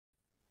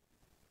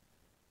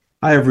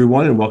Hi,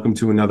 everyone, and welcome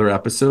to another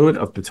episode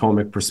of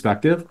Potomac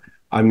Perspective.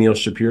 I'm Neil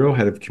Shapiro,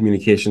 Head of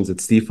Communications at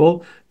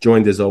Stifel,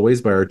 joined as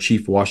always by our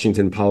Chief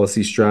Washington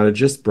Policy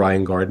Strategist,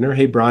 Brian Gardner.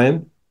 Hey,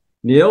 Brian.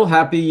 Neil,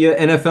 happy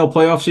NFL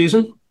playoff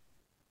season.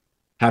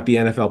 Happy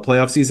NFL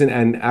playoff season.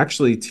 And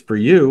actually, for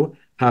you,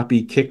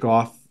 happy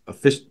kickoff,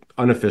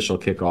 unofficial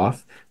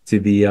kickoff to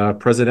the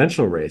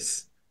presidential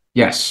race.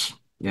 Yes.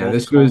 Yeah, Both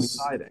this was,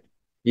 coinciding.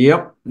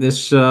 yep,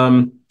 this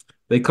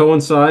they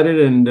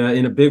coincided and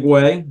in a big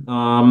way.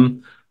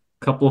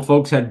 A couple of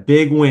folks had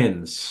big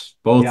wins,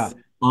 Yeah. both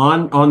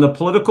on the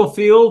political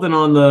field and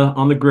on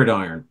the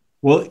gridiron.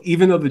 Well,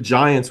 even though the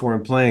Giants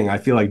weren't playing, I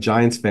feel like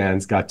Giants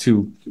fans got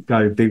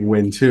a big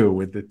win too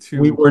with the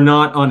We two, were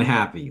not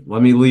unhappy.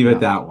 Let me leave it yeah,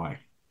 that way.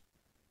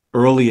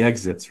 early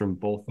exits from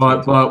both But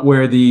teams. but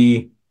where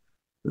the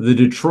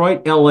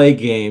Detroit LA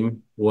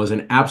game was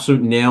an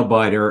absolute nail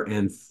biter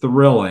and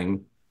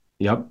thrilling,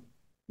 Yep.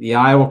 the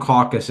Iowa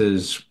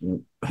caucuses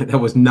that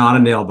was not a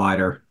nail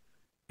biter.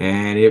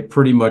 And it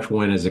pretty much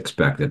went as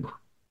expected.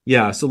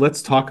 Yeah, so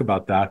let's talk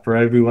about that for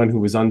everyone who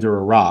was under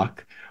a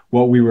rock.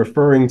 What we're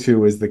referring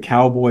to is the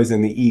Cowboys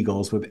and the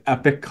Eagles with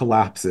epic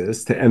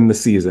collapses to end the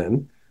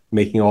season,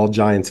 making all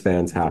Giants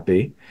fans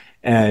happy,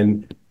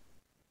 and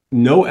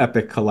no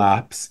epic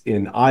collapse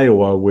in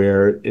Iowa,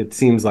 where it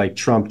seems like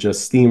Trump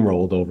just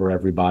steamrolled over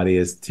everybody,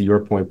 as to your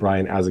point,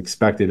 Brian, as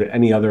expected.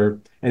 Any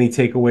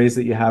takeaways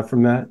that you have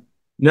from that?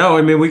 No,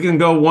 I mean we can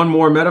go one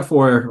more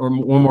metaphor or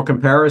one more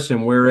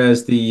comparison.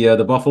 Whereas the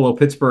Buffalo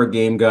Pittsburgh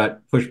game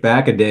got pushed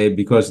back a day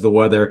because of the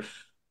weather,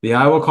 the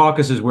Iowa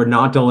caucuses were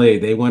not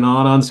delayed. They went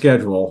on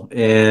schedule,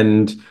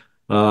 and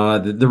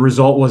the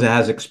result was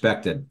as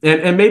expected.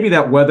 And maybe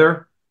that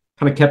weather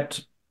kind of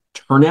kept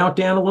turnout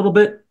down a little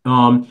bit.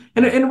 And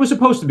it was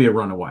supposed to be a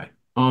runaway.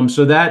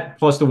 So that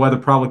plus the weather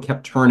probably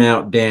kept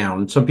turnout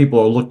down. Some people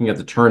are looking at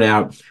the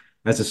turnout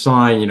as a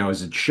sign,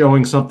 is it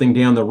showing something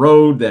down the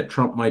road that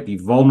Trump might be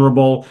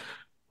vulnerable?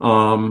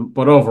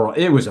 But overall,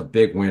 it was a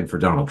big win for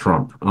Donald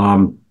Trump.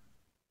 And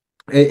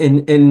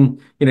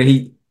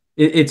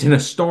it's an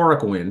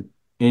historic win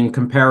in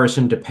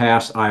comparison to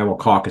past Iowa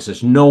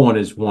caucuses. No one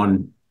has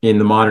won in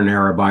the modern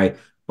era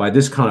by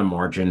this kind of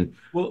margin,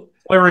 Well,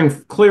 clearing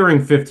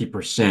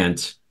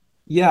 50%.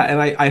 yeah,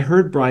 and I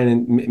heard Brian,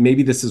 and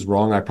maybe this is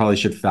wrong. I probably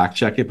should fact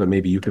check it, but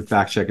maybe you could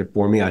fact check it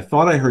for me. I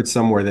thought I heard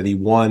somewhere that he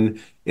won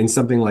in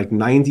something like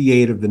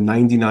 98 of the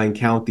 99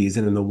 counties,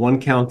 and in the one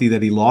county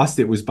that he lost,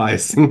 it was by a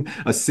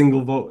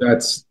single vote.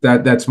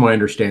 That's my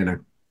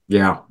understanding.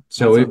 Yeah.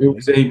 So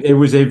That's it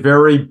was a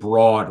very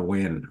broad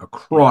win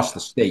across the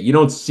state. You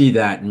don't see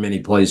that in many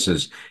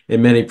places,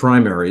 in many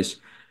primaries.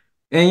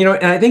 And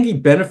I think he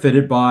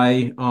benefited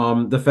by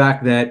the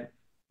fact that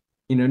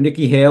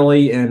Nikki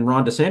Haley and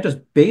Ron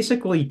DeSantis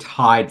basically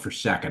tied for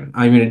second.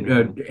 I mean,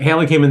 Mhm.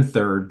 Haley came in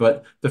third,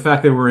 but the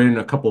fact that we're in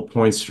a couple of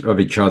points of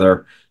each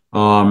other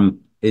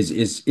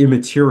is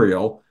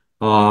immaterial.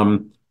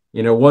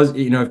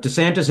 If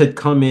DeSantis had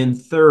come in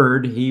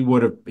third,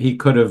 he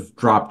could have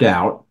dropped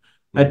out.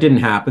 That Mhm. didn't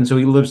happen, so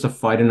he lives to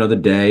fight another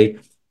day.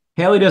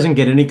 Haley doesn't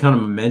get any kind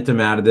of momentum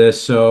out of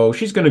this, so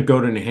she's going to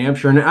go to New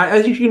Hampshire, and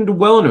I think she can do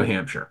well in New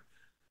Hampshire.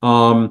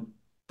 Um,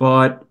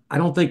 but I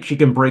don't think she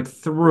can break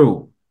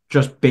through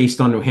just based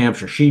on New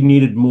Hampshire. She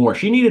needed more.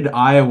 She needed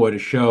Iowa to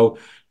show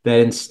that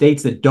in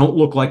states that don't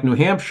look like New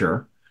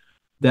Hampshire,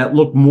 that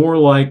look more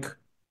like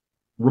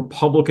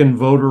Republican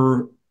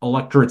voter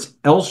electorates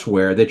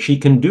elsewhere, that she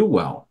can do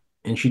well.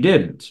 And she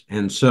didn't.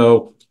 And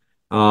so,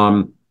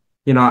 um,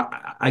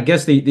 I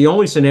guess the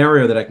only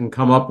scenario that I can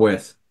come up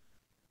with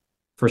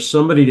for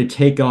somebody to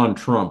take on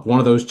Trump, one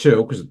of those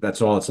two, because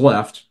that's all that's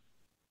left,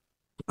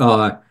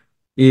 uh,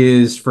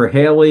 is for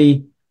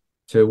Haley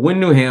to win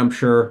New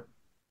Hampshire,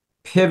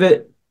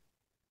 pivot,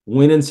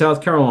 win in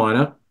South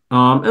Carolina.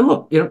 And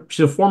look,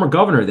 she's a former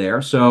governor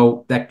there,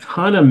 so that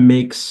kind of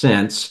makes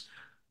sense.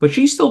 But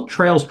she still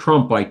trails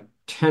Trump by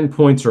 10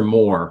 points or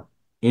more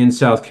in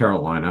South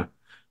Carolina.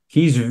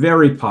 He's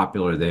very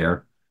popular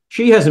there.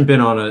 She hasn't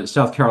been on a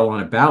South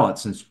Carolina ballot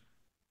since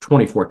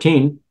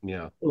 2014.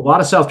 Yeah. A lot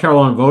of South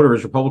Carolina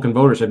voters, Republican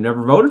voters, have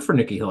never voted for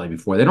Nikki Haley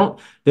before. They don't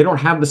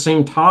have the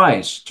same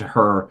ties to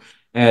her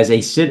as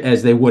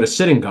they would a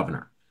sitting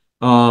governor.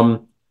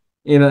 Um,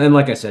 and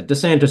like I said,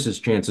 DeSantis's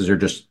chances are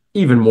just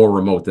even more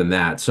remote than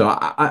that. So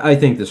I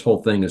think this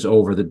whole thing is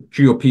over. The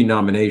GOP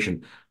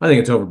nomination, I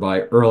think it's over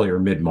by early or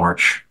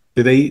mid-March.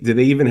 Did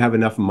they even have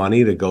enough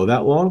money to go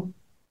that long?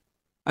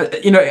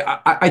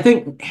 I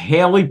think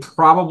Haley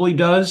probably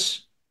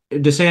does.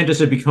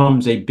 DeSantis, it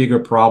becomes a bigger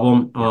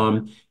problem.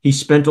 Yeah. He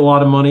spent a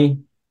lot of money,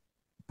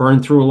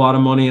 burned through a lot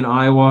of money in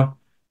Iowa.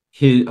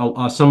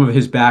 Some of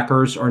his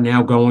backers are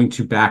now going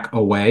to back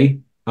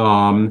away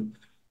and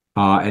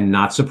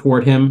not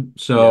support him.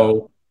 Yeah.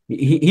 So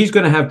he's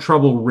going to have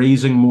trouble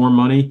raising more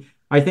money.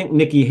 I think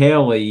Nikki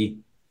Haley,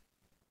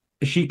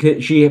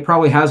 she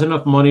probably has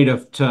enough money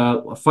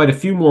to fight a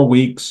few more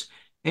weeks.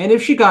 And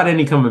if she got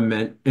any kind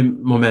of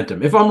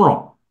momentum, if I'm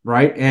wrong,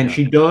 right, and Yeah.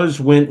 she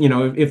does win,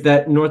 if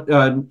that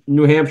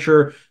New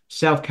Hampshire,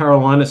 South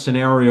Carolina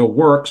scenario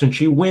works and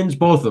she wins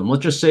both of them,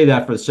 let's just say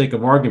that for the sake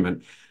of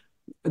argument,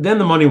 then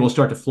the money will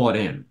start to flood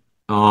in.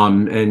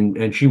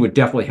 And she would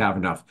definitely have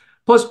enough.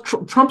 Plus,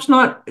 Trump's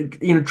not,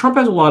 Trump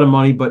has a lot of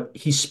money, but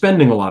he's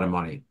spending a lot of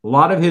money. A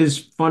lot of his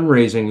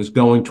fundraising is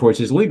going towards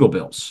his legal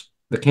bills.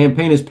 The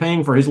campaign is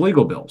paying for his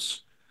legal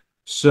bills.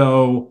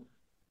 So,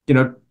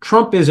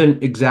 Trump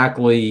isn't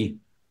exactly,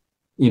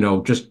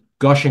 just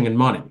gushing in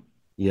money.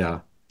 Yeah.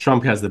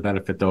 Trump has the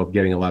benefit though of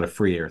getting a lot of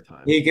free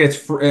airtime. He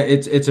gets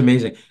it's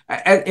amazing.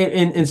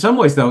 In some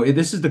ways, though,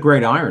 this is the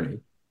great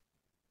irony.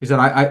 Is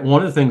that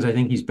one of the things I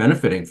think he's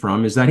benefiting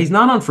from is that he's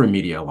not on free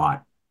media a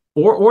lot,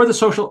 or the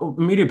social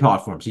media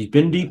platforms. He's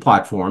been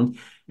deplatformed,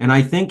 and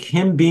I think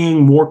him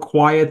being more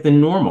quiet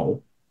than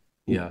normal,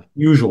 Yeah.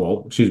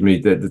 usual. Excuse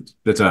me,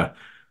 that's a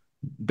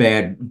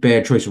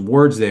bad choice of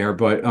words there,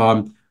 but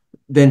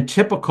than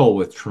typical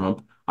with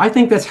Trump. I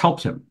think that's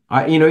helped him.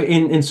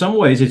 In some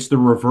ways, it's the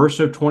reverse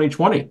of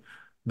 2020.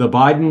 The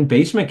Biden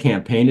basement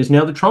campaign is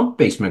now the Trump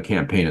basement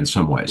campaign in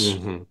some ways.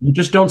 Hmm. You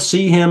just don't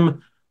see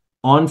him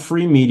on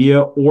free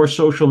media or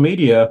social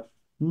media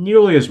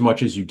nearly as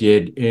much as you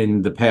did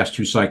in the past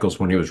two cycles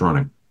when he was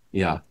running.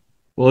 Yeah.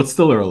 Well, it's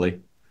still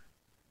early,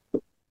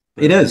 but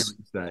It I hear is.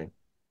 what you're saying. And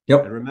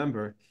Yep.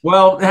 remember,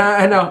 Well,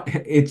 I know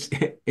it's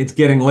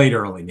getting late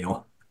early,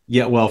 Neil.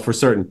 yeah, well, for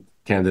certain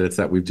candidates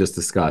that we've just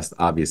discussed,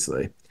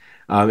 obviously.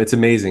 It's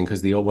amazing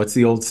because what's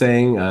the old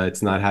saying?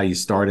 It's not how you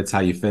start, it's how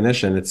you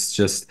finish. And it's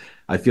just,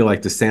 I feel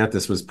like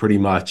DeSantis was pretty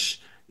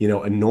much,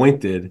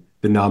 anointed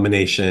the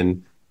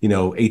nomination,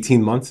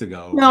 18 months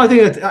ago. No, I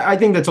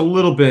think that's a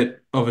little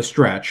bit of a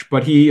stretch,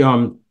 but he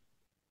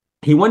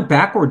went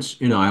backwards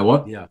in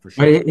Iowa. Yeah, for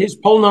sure. Right? His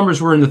poll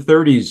numbers were in the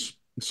 30s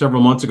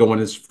several months ago when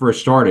it first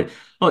started.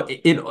 Well,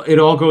 it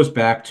all goes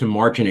back to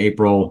March and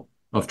April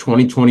of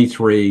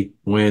 2023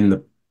 when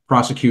the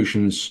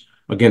prosecutions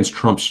against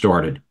Trump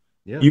started.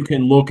 Yeah. You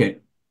can look at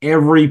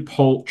every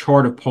poll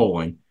chart of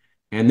polling,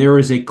 and there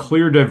is a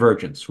clear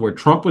divergence where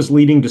Trump was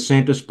leading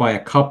DeSantis by a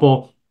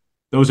couple.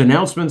 Those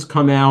announcements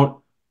come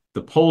out,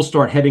 the polls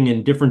start heading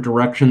in different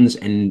directions,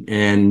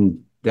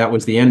 and that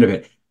was the end of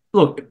it.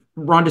 Look,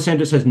 Ron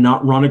DeSantis has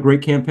not run a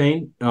great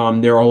campaign.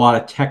 There are a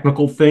lot of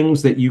technical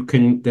things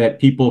that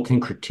people can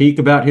critique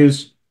about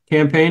his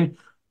campaign,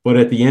 but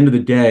at the end of the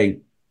day,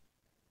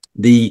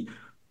 the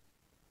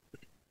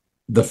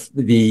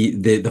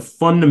the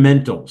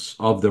fundamentals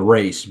of the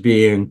race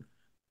being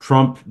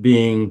Trump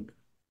being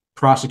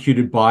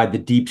prosecuted by the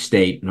deep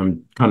state, and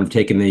I'm kind of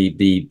taking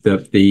the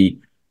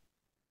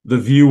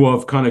view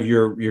of kind of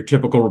your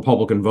typical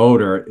Republican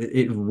voter.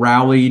 It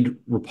rallied Yeah.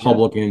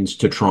 Republicans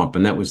to Trump,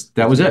 and that There's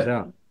was no it.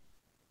 doubt.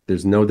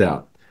 There's no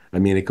doubt. I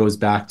mean, it goes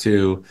back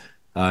to,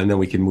 and then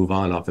we can move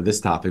on off of this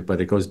topic, but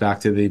it goes back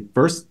to the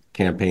first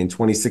campaign,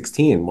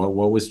 2016.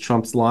 What was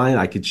Trump's line?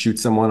 I could shoot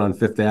someone on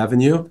Fifth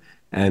Avenue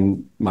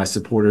and my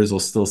supporters will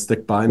still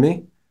stick by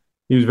me.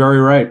 He was very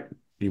right.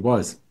 He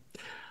was.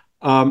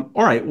 All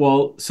right.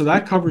 Well, so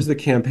that covers the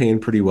campaign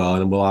pretty well,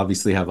 and we'll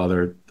obviously have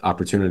other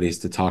opportunities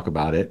to talk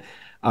about it.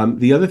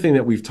 The other thing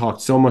that we've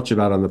talked so much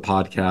about on the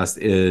podcast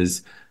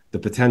is the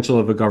potential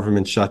of a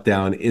government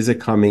shutdown. Is it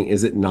coming?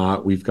 Is it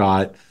not?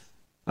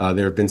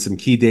 There have been some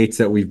key dates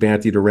that we've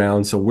bantied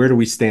around. So where do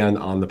we stand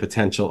on the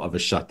potential of a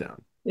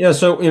shutdown? Yeah,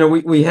 so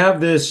we have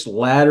this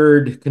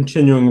laddered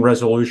continuing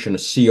resolution, a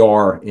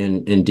CR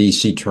in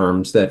DC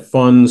terms, that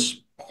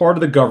funds part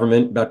of the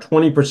government, about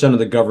 20% of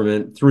the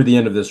government through the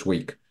end of this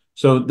week.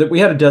 So that we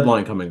had a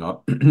deadline coming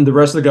up. The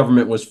rest of the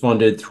government was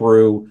funded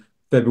through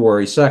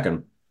February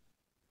 2nd.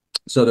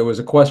 So there was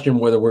a question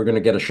whether we're going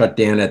to get a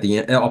shutdown at the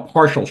end, a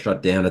partial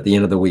shutdown at the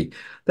end of the week.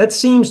 That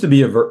seems to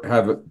be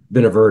have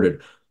been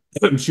averted.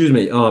 Excuse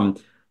me.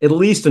 At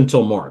least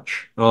until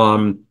March.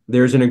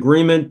 There's an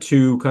agreement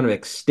to kind of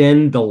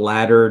extend the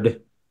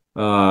laddered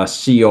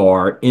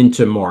CR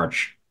into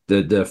March.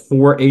 The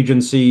four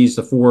agencies,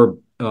 the four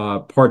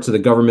parts of the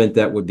government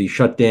that would be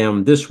shut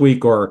down this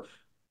week are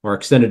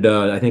extended,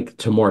 I think,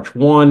 to March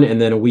 1, and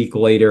then a week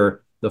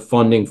later, the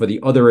funding for the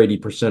other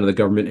 80% of the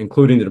government,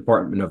 including the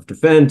Department of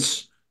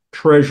Defense,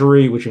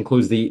 Treasury, which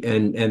includes the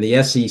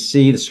SEC,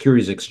 the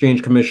Securities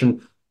Exchange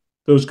Commission,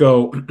 those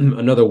go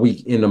another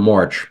week into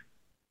March.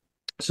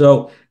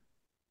 So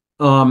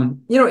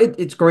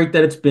it's great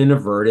that it's been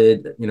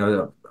averted.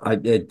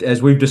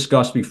 As we've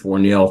discussed before,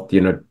 Neil,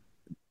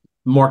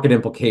 market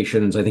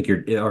implications, I think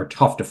are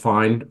tough to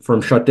find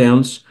from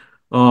shutdowns.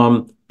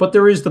 But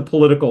there is the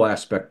political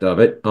aspect of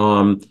it,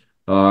 the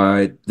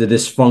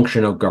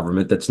dysfunction of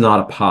government that's not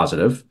a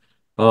positive.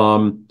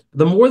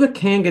 The more the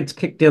can gets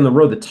kicked down the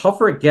road, the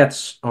tougher it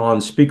gets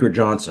on Speaker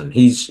Johnson.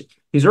 He's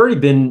already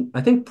been,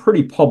 I think,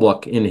 pretty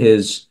public in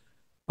his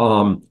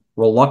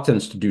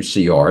reluctance to do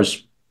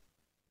CRs.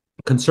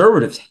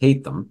 Conservatives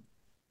hate them,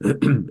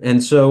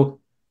 and so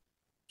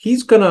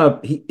the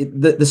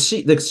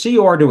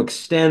CR to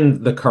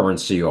extend the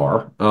current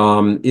CR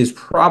is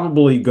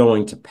probably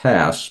going to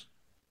pass,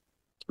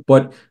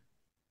 but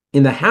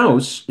in the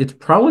House, it's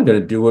probably going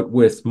to do it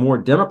with more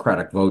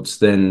Democratic votes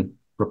than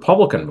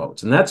Republican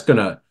votes, and that's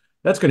gonna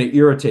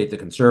irritate the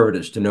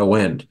conservatives to no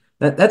end.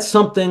 That's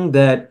something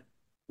that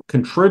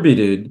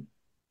contributed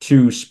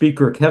to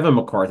Speaker Kevin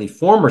McCarthy,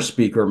 former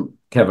Speaker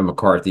Kevin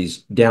McCarthy's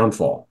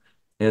downfall.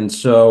 And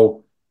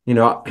so,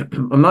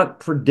 I'm not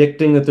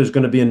predicting that there's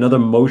going to be another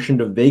motion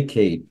to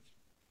vacate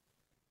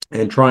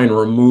and try and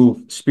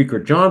remove Speaker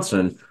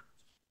Johnson,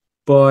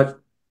 but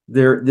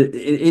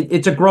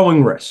it's a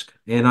growing risk.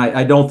 And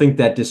I don't think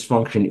that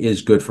dysfunction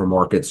is good for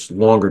markets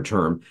longer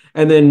term.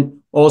 And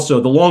then also,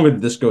 the longer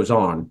this goes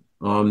on,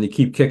 you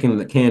keep kicking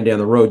the can down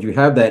the road, you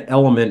have that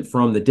element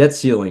from the debt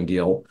ceiling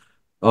deal,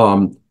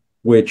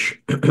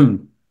 which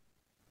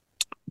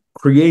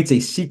creates a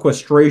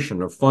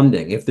sequestration of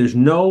funding. If there's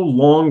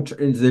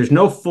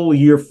no full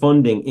year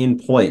funding in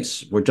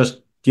place, we're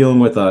just dealing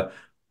with a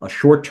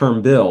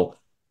short-term bill.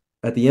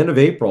 At the end of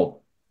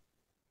April,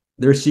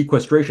 there's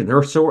sequestration. There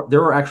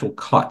are actual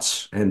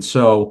cuts, and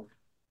so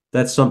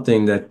that's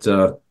something that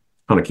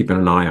kind of keeping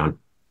an eye on.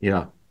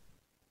 Yeah,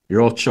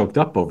 you're all choked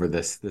up over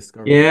this. This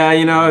government.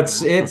 Yeah,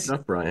 Choked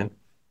up, Brian.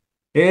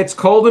 It's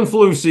cold and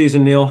flu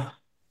season, Neil.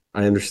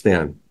 I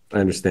understand. I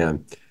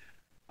understand.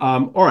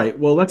 All right.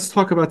 Well, let's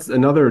talk about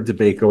another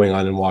debate going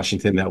on in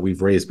Washington that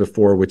we've raised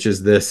before, which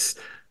is this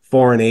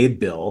foreign aid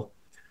bill.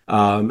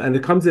 And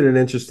it comes at an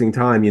interesting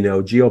time.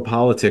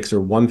 Geopolitics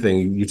are one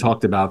thing. You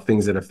talked about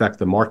things that affect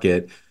the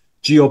market.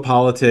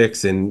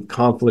 Geopolitics and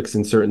conflicts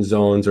in certain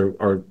zones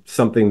are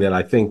something that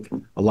I think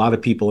a lot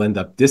of people end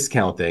up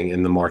discounting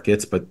in the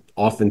markets, but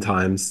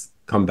oftentimes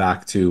come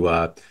back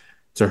to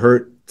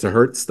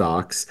hurt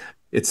stocks.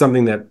 It's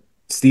something that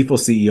Stifel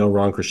CEO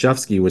Ron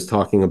Kruszewski was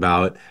talking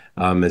about.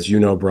 As you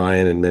know,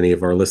 Brian, and many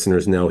of our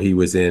listeners know, he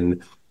was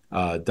in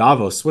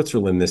Davos,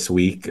 Switzerland this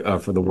week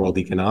for the World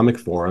Economic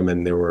Forum,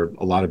 and there were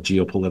a lot of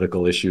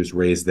geopolitical issues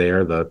raised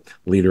there. The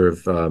leader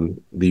of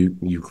the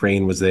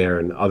Ukraine was there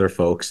and other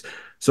folks.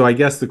 So I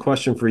guess the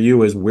question for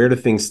you is, where do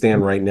things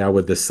stand right now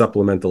with this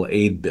supplemental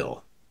aid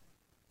bill?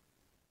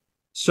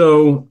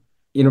 So,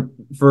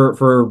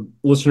 for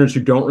listeners who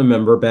don't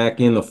remember, back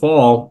in the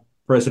fall,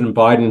 President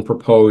Biden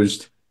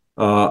proposed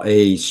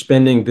a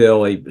spending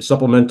bill, a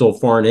supplemental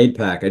foreign aid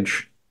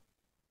package,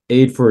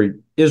 aid for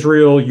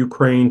Israel,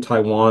 Ukraine,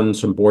 Taiwan,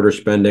 some border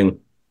spending.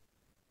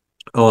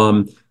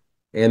 And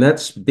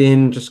it's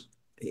been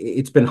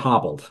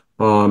hobbled.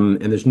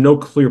 And there's no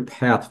clear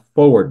path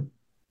forward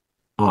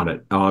on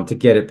it to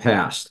get it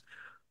passed.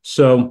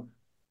 So,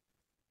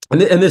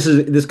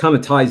 this kind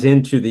of ties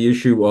into the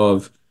issue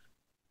of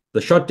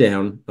the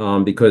shutdown,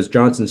 because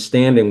Johnson's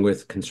standing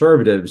with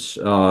conservatives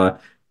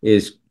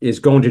is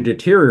going to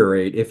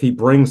deteriorate if he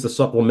brings the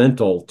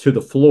supplemental to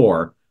the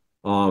floor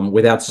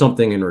without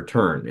something in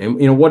return.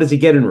 And what does he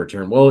get in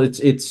return? Well,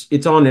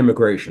 it's on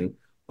immigration.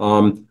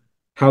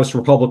 House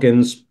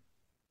Republicans,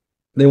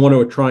 they want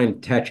to try and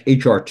attach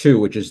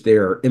HR2, which is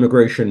their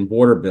immigration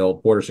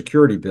border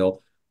security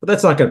bill, but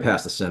that's not going to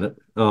pass the Senate.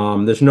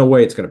 There's no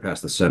way it's going to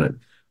pass the Senate.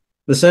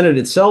 The Senate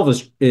itself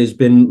has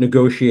been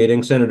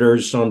negotiating.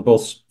 Senators from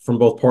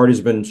both parties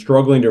have been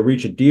struggling to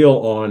reach a deal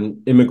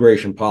on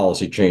immigration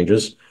policy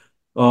changes.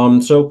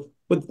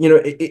 But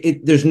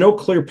there's no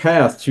clear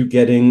path to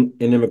getting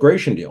an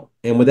immigration deal.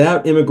 And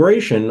without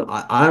immigration,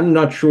 I'm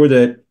not sure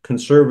that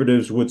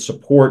conservatives would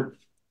support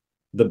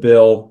the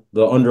bill,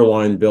 the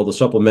underlying bill, the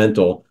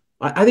supplemental.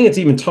 I think it's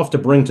even tough to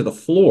bring to the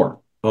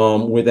floor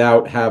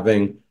without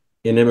having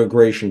an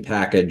immigration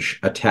package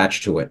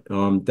attached to it.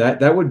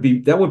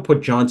 That would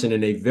put Johnson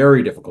in a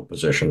very difficult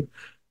position.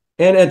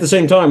 And at the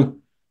same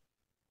time,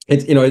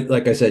 it's,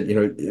 like I said,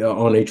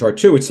 on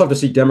HR2, it's tough to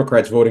see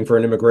Democrats voting for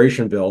an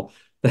immigration bill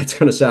that's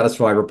going to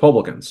satisfy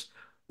Republicans.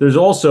 There's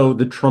also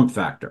the Trump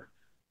factor.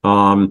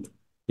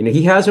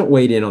 He hasn't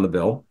weighed in on the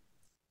bill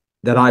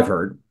that I've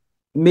heard.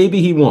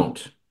 Maybe he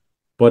won't.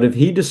 But if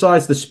he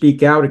decides to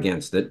speak out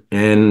against it,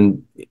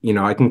 and,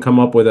 I can come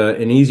up with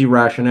an easy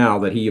rationale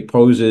that he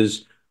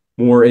opposes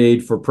more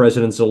aid for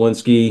President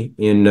Zelensky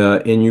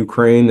in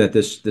Ukraine, that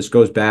this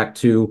goes back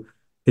to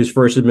his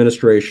first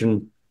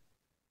administration,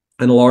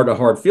 and a lot of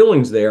hard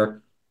feelings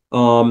there,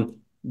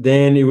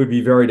 then it would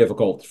be very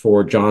difficult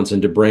for Johnson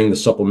to bring the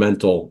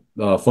supplemental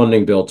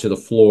funding bill to the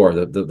floor,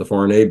 the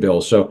foreign aid bill.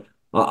 So,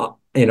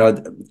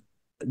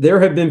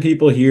 there have been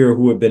people here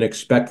who have been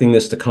expecting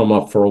this to come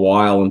up for a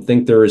while and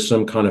think there is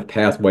some kind of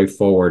pathway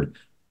forward.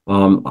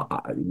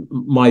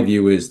 My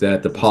view is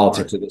that the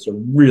politics of this are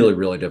really,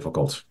 really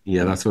difficult.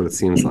 Yeah, that's what it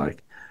seems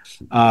like.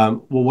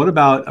 Well, what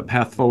about a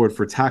path forward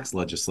for tax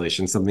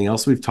legislation? Something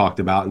else we've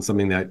talked about, and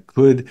something that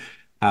could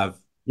have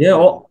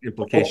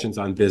implications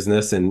on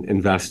business and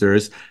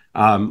investors.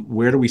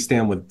 Where do we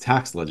stand with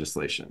tax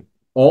legislation?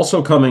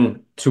 Also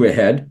coming to a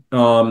head.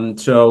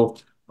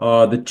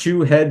 The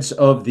two heads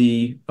of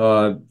the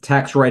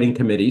tax writing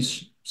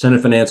committees,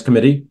 Senate Finance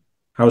Committee,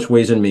 House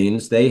Ways and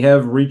Means, they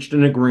have reached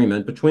an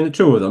agreement between the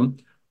two of them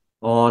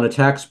on a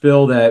tax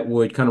bill that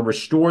would kind of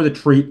restore the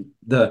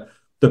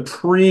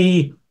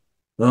pre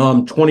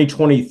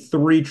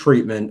 2023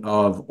 treatment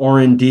of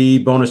R&D,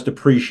 bonus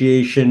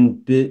depreciation,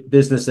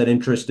 business at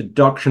interest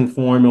deduction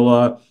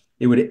formula.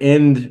 It would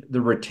end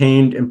the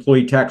retained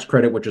employee tax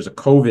credit, which is a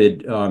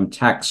COVID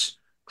tax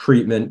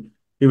treatment.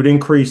 It would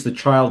increase the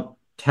child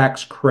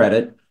tax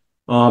credit.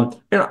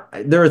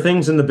 There are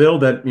things in the bill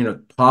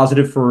that,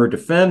 positive for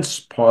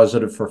defense,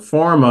 positive for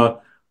pharma,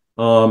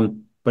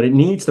 but it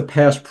needs to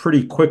pass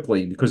pretty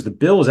quickly because the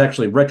bill is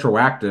actually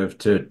retroactive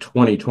to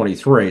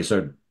 2023.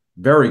 So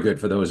very good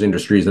for those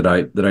industries that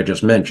I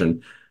just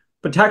mentioned.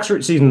 But tax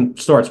season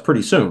starts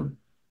pretty soon.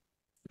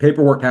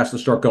 Paperwork has to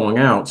start going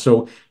out.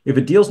 So if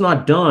a deal's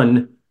not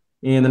done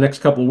in the next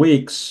couple of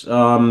weeks,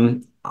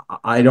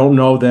 I don't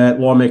know that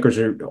lawmakers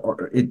are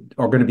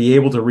going to be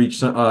able to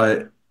reach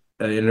an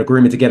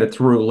agreement to get it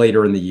through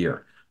later in the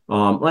year.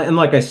 And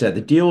like I said,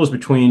 the deal is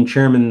between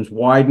Chairman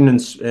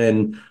Wyden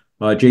and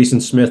Jason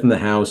Smith in the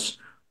House.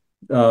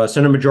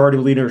 Senate Majority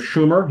Leader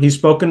Schumer, he's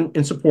spoken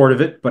in support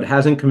of it, but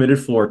hasn't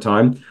committed floor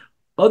time.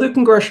 Other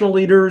congressional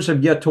leaders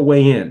have yet to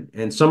weigh in,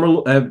 and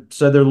some have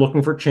said they're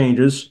looking for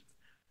changes.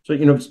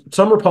 So,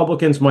 some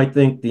Republicans might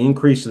think the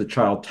increase of the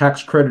child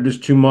tax credit is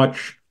too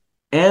much,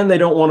 and they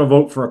don't want to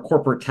vote for a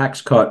corporate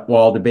tax cut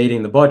while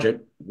debating the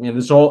budget. And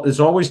this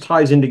always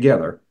ties in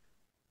together.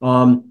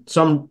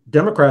 Some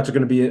Democrats are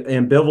going to be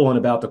ambivalent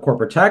about the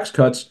corporate tax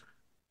cuts,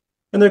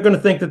 and they're going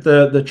to think that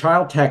the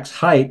child tax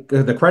hike,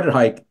 the credit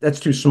hike, that's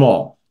too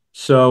small.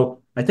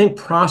 So I think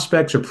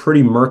prospects are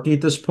pretty murky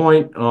at this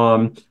point.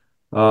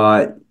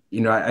 I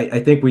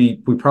think we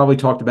probably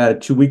talked about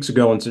it 2 weeks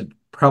ago and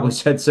probably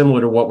said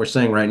similar to what we're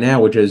saying right now,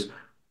 which is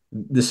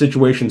the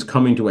situation's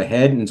coming to a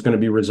head and it's going to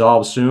be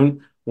resolved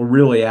soon. We're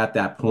really at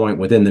that point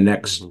within the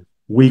next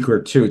week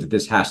or two that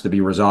this has to be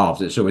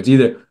resolved. So it's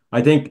either,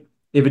 I think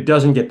if it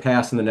doesn't get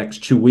passed in the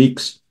next 2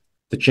 weeks,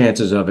 the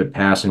chances of it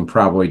passing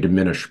probably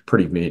diminish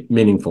pretty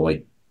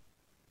meaningfully.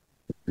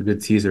 A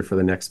good teaser for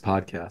the next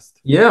podcast.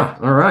 Yeah.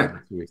 All right.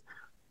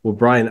 Well,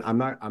 Brian,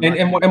 but the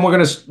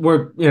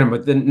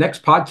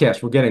next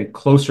podcast, we're getting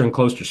closer and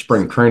closer to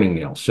spring training,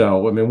 Neil.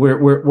 So, I mean,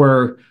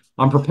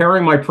 I'm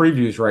preparing my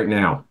previews right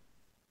now.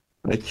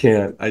 I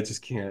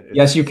just can't.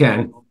 Yes, you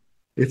can.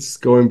 It's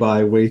going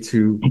by way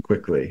too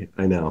quickly.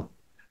 I know.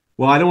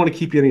 Well, I don't want to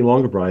keep you any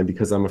longer, Brian,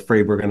 because I'm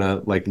afraid we're going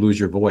to lose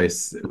your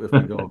voice if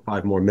we go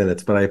 5 more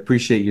minutes. But I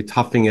appreciate you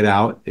toughing it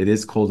out. It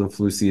is cold and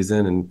flu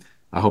season, and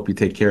I hope you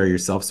take care of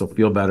yourself. So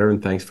feel better,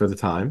 and thanks for the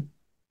time.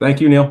 Thank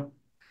you, Neil.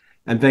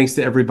 And thanks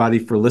to everybody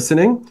for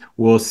listening.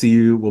 We'll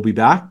be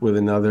back with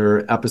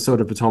another episode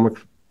of Potomac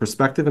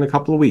Perspective in a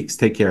couple of weeks.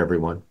 Take care,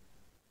 everyone.